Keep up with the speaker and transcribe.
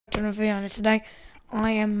to a video. Today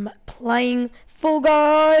I am playing Fall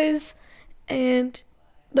Guys, and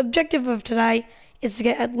the objective of today is to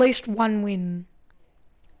get at least one win.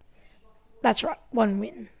 That's right, one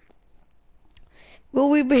win. Will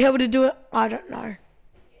we be able to do it? I don't know.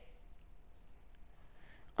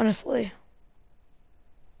 Honestly.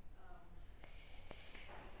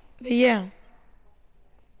 But yeah.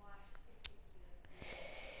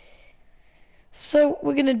 So what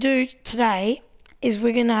we're going to do today is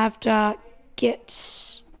we're going to have to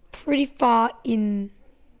get pretty far in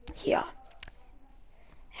here.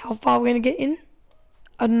 How far we're going to get in?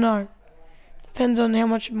 I don't know. Depends on how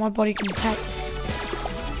much my body can take.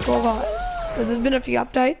 Fall Guys. So there's been a few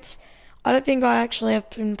updates. I don't think I actually have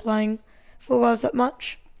been playing Fall Guys that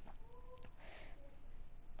much.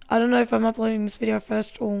 I don't know if I'm uploading this video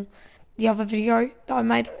first or the other video that I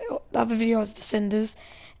made. The other video was Descenders,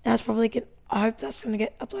 and that's probably I hope that's going to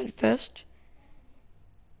get uploaded first.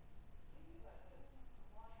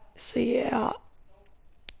 So yeah,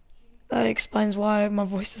 that explains why my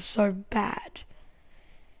voice is so bad,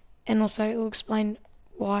 and also it will explain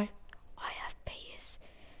why I have PS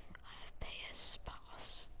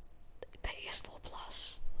Plus, PS4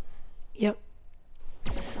 Plus. Yep.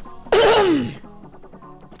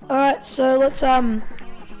 Alright, so let's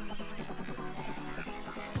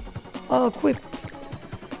equip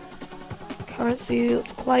currency.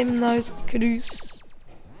 Let's claim those caduce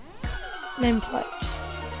nameplate.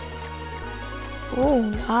 Oh,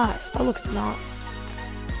 nice. That looks nice.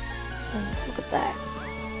 Oh, look at that.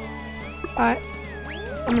 Alright,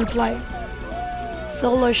 I'm gonna play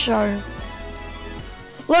solo show.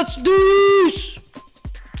 Let's do this!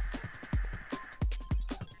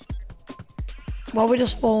 Well, we're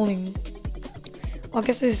just falling. I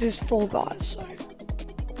guess this is Fall Guys, so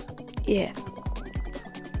yeah.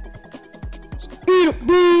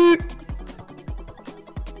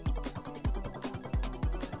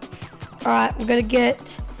 Alright, we're gonna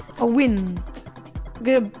get a win.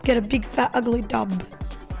 We're gonna get a big fat ugly dub.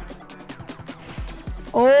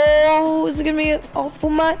 Oh, is it gonna be a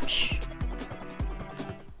full match?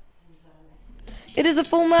 It is a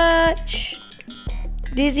full match.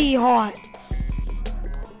 Dizzy Heights.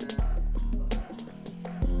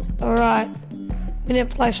 Alright, we need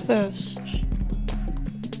to place first.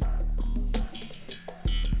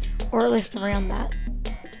 Or at least around that.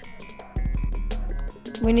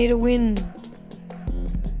 We need a win.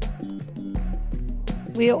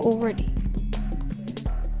 We are all ready.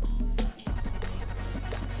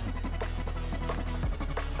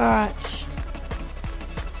 Alright.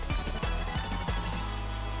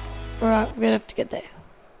 Alright, we're gonna have to get there.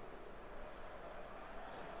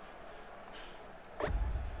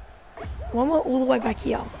 Why am I all the way back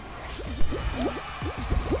here?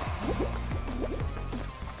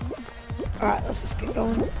 Alright, let's just get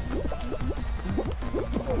going.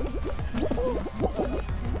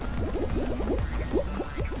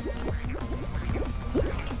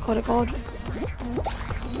 God.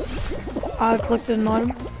 I collected an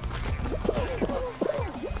item.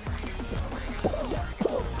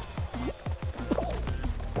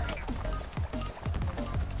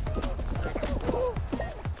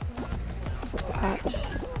 Alright.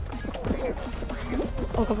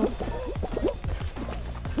 Oh, come on.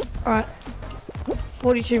 Alright.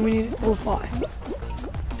 42, we need all 5.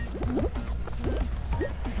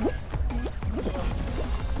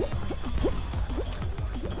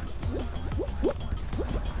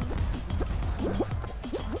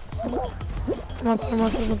 Come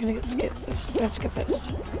on, we're gonna get first. We have to get first.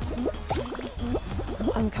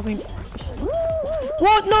 I'm coming for it.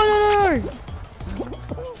 What? No!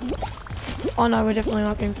 Oh no, we're definitely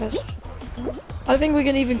not getting first. I don't think we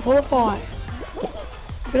can even qualify.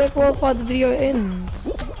 If we don't qualify, the video ends.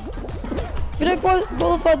 If we don't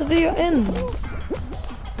qualify, the video ends.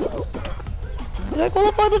 If we don't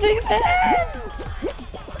qualify, the video ends.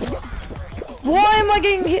 Why am I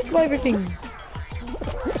getting hit by everything?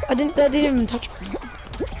 That didn't even touch me.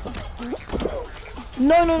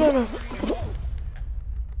 No.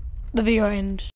 The video ends.